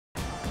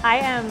I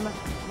am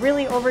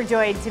really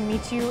overjoyed to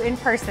meet you in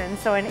person.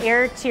 So an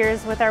air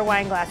cheers with our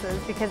wine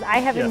glasses, because I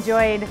have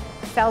enjoyed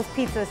Sal's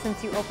Pizza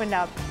since you opened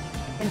up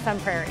in Sun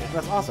Prairie.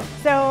 That's awesome.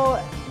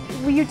 So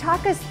will you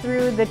talk us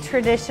through the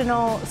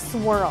traditional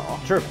swirl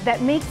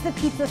that makes the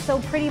pizza so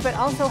pretty, but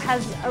also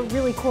has a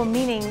really cool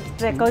meaning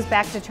that goes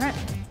back to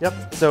Trenton?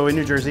 Yep, so in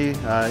New Jersey,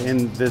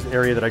 in this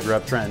area that I grew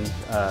up, Trenton,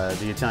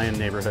 the Italian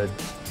neighborhood,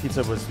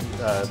 pizza was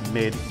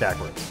made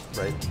backwards,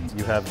 right?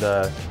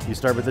 You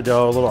start with the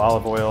dough, a little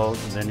olive oil,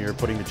 and then you're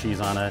putting the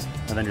cheese on it,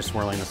 and then you're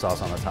swirling the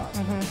sauce on the top.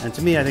 And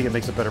to me, I think it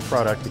makes a better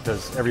product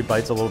because every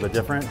bite's a little bit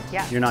different.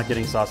 Yeah. You're not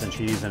getting sauce and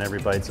cheese in every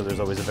bite, so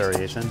there's always a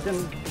variation.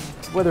 And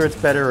whether it's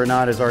better or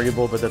not is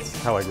arguable, but that's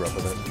how I grew up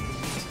with it.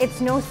 It's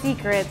no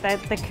secret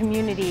that the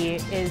community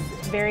is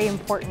very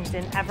important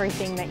in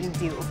everything that you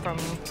do, from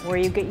where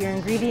you get your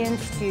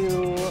ingredients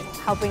to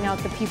helping out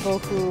the people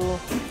who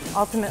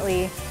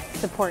ultimately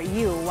support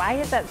you. Why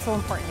is that so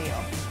important to you?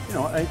 You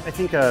know, I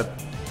think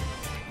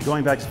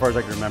going back as far as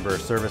I can remember,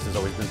 service has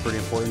always been pretty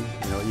important,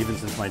 you know, even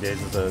since my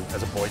days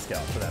as a Boy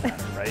Scout, for that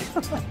matter,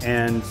 right?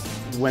 And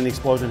when the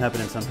explosion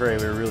happened in Sun Prairie,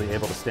 we were really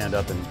able to stand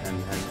up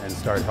and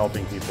start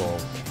helping people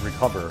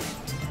recover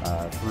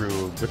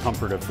through the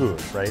comfort of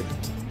food, right?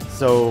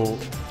 So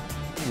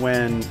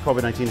when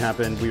COVID-19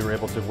 happened, we were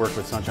able to work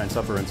with Sunshine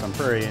Supper in Sun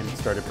Prairie and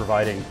started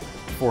providing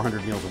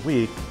 400 meals a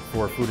week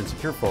for food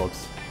insecure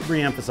folks.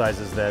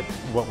 Re-emphasizes that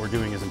what we're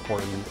doing is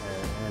important,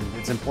 and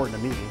it's important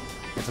to me.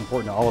 It's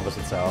important to all of us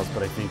at Sal's,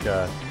 but I think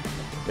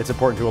it's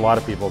important to a lot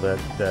of people that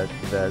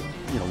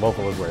you know,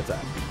 local is where it's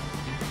at.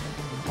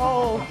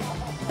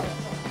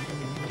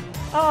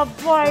 Oh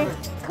boy.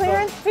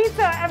 Clearance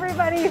pizza,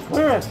 everybody.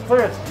 Clearance,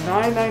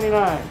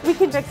 $9.99. We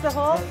can fix the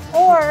hole,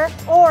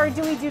 or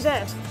do we do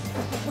this?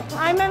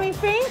 I'm Emmy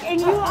Fink,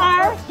 and you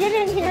are, get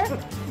in here,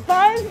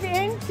 buzzed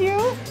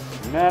into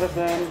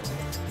Madison.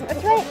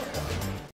 That's right.